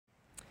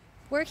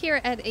We're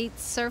here at 8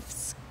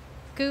 Surf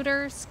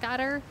Scooter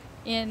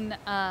in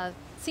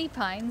Sea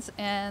Pines,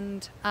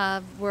 and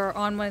we're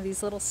on one of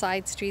these little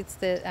side streets.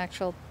 The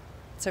actual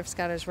Surf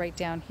Scooter is right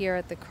down here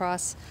at the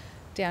cross.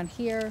 Down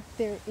here,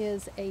 there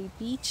is a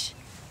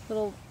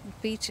little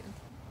beach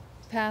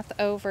path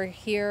over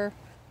here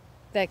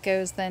that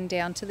goes then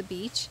down to the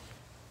beach.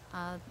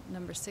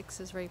 Number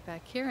 6 is right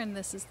back here, and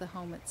this is the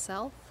home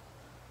itself.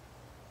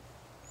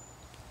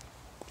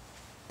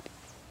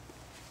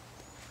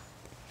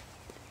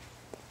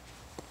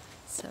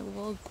 So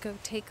we'll go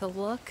take a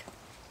look.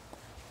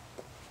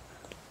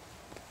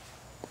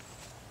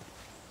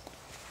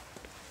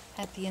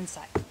 At the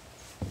inside.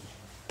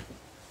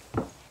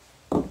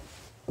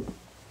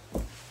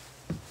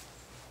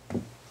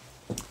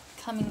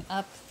 Coming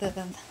up the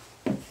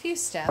few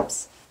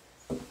steps,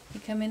 you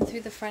come in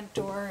through the front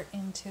door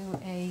into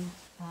a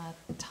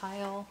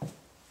tile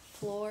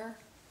floor.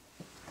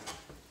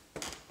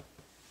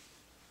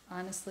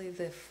 Honestly,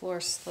 the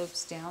floor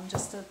slopes down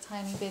just a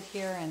tiny bit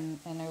here, and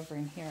over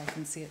in here I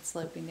can see it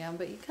sloping down.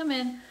 But you come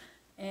in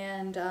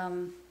and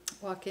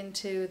walk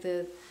into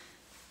the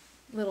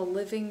little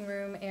living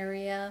room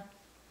area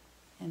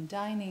and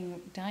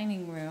dining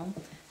room,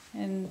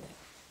 and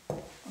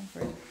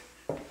over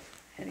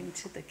heading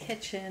to the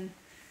kitchen,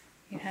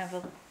 you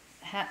have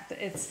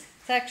it's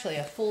actually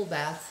a full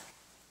bath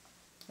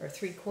or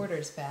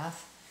 3/4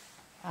 bath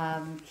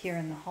here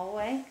in the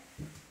hallway.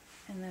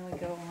 And then we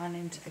go on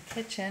into the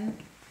kitchen.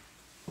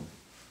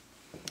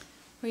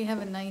 We have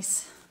a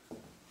nice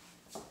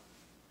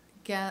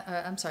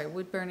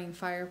wood-burning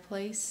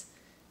fireplace.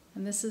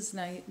 And this is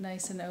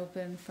nice and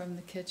open from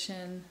the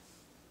kitchen.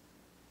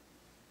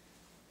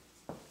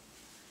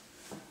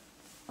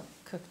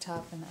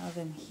 Cooktop and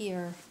oven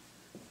here,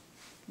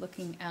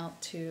 looking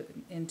out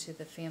into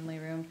the family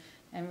room.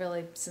 And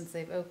really, since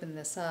they've opened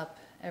this up,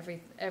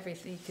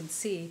 everything you can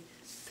see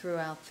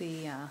throughout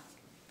the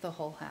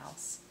whole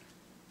house.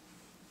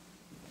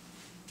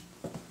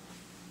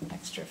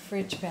 Extra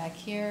fridge back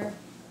here,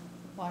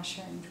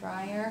 washer and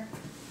dryer.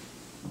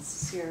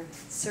 This is your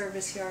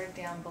service yard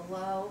down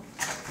below.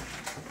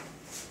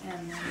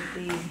 And then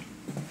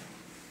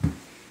the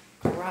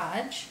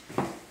garage.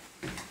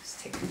 Just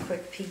take a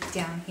quick peek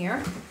down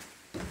here.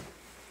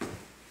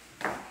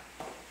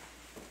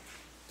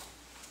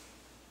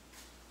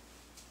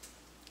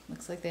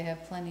 Looks like they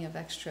have plenty of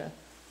extra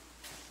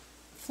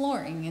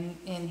flooring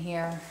in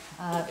here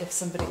if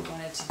somebody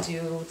wanted to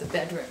do the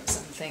bedrooms,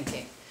 I'm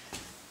thinking.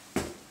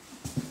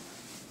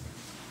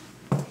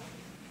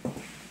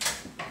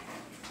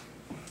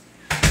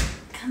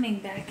 Coming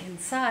back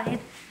inside,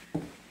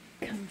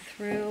 come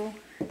through,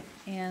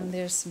 and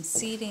there's some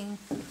seating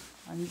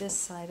on this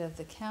side of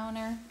the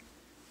counter.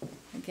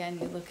 Again,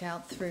 you look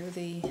out through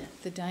the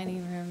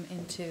dining room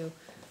into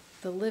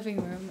the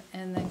living room,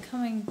 and then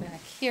coming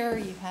back here,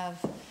 you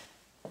have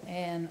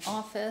an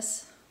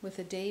office with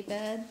a day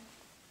bed.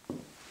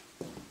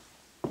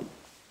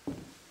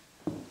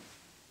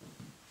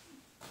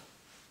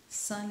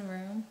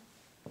 Sunroom,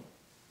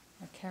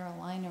 or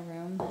Carolina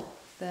room,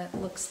 that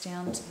looks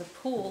down to the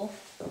pool.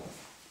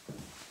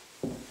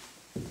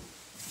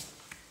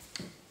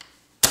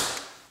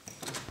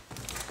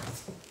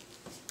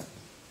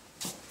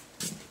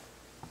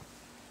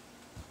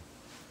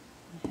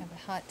 I have a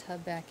hot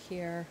tub back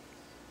here,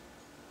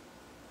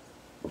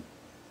 a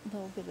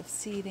little bit of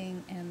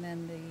seating, and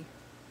then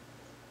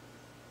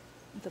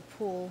the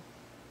pool,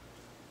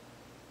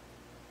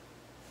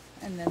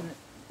 and then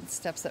the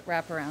steps that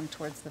wrap around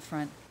towards the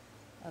front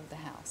of the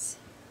house.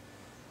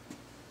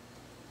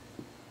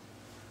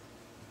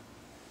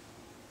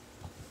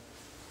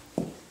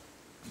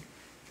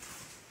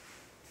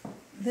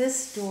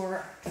 This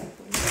door, I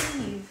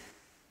believe,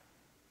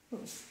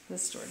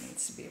 this door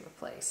needs to be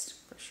replaced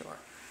for sure.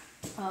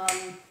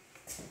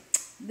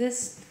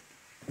 This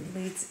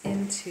leads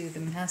into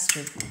the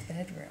master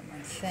bedroom,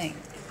 I think,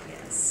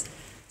 yes.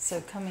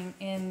 So coming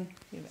in,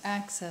 you have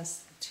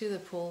access to the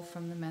pool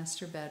from the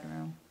master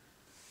bedroom.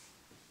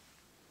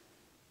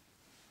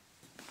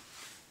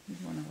 You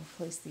want to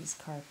replace these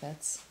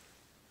carpets.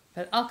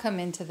 But I'll come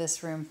into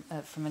this room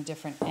from a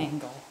different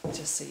angle,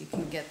 just so you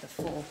can get the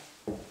full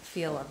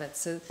feel of it.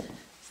 So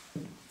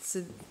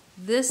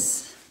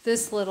this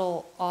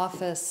little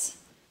office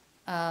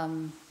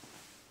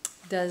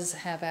does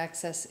have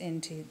access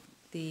into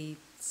the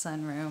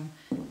sunroom.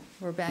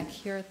 We're back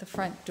here at the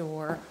front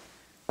door.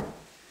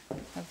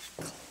 Have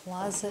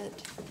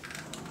closet,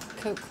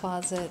 coat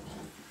closet,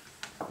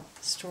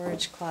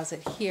 storage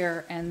closet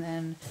here, and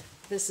then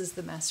this is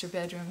the master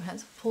bedroom. It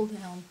has a pull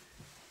down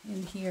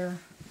in here.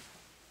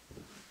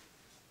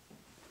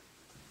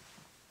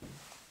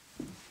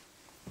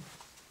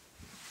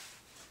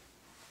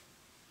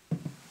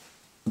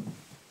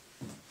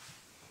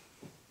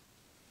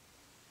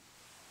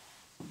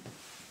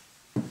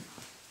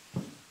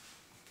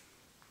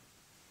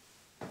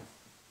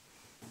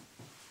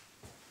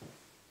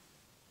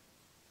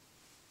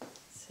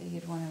 So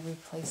you'd want to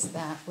replace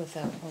that with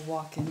a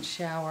walk-in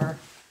shower,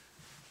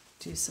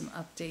 do some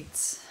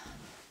updates,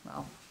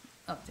 well,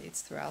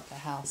 updates throughout the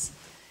house.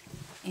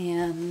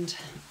 And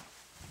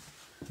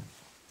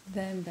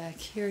then back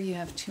here you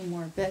have 2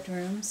 more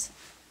bedrooms.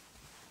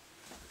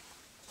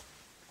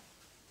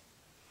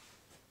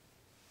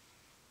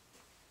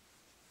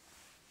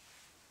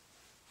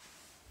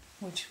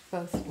 Which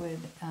both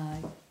would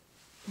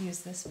use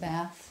this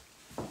bath.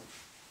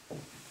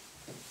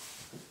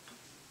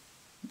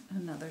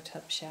 Another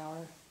tub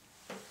shower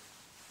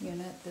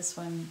unit. This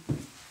one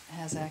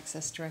has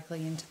access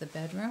directly into the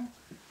bedroom.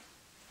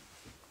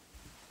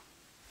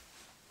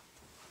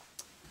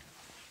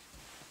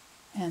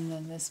 And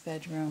then this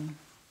bedroom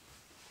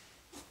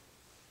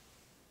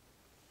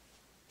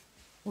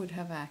would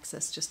have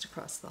access just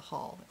across the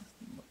hall.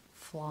 There's a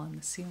flaw in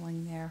the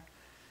ceiling there.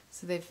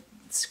 So they've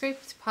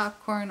scraped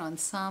popcorn on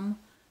some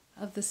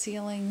of the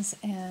ceilings,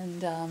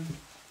 and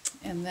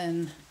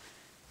then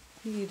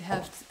you'd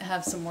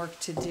have some work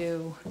to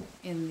do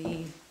in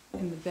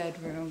the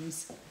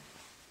bedrooms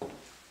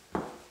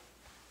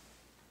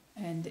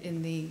and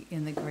in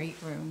the great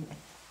room.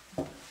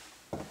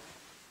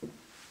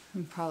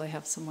 And probably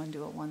have someone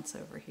do it once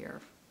over here.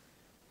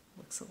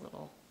 Looks a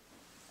little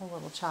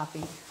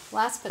choppy.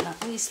 Last but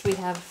not least, we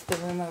have the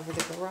room over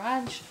the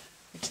garage,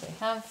 which they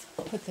have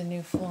put the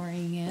new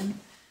flooring in.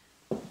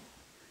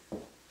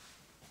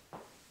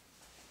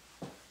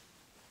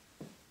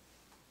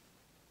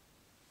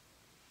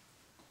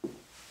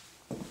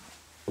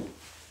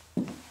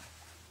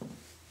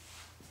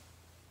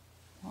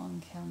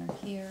 Long counter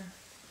here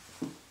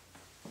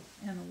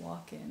and a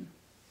walk-in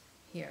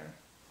here.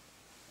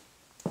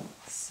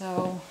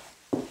 So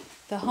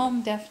the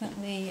home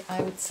definitely,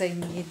 I would say,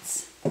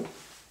 needs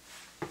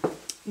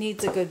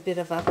a good bit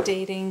of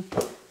updating,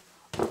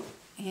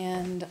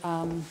 and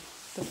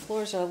the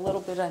floors are a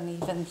little bit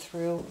uneven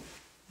through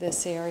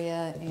this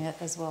area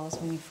as well as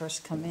when you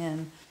first come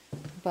in,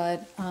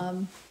 but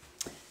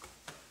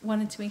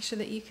wanted to make sure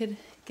that you could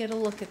get a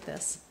look at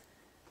this.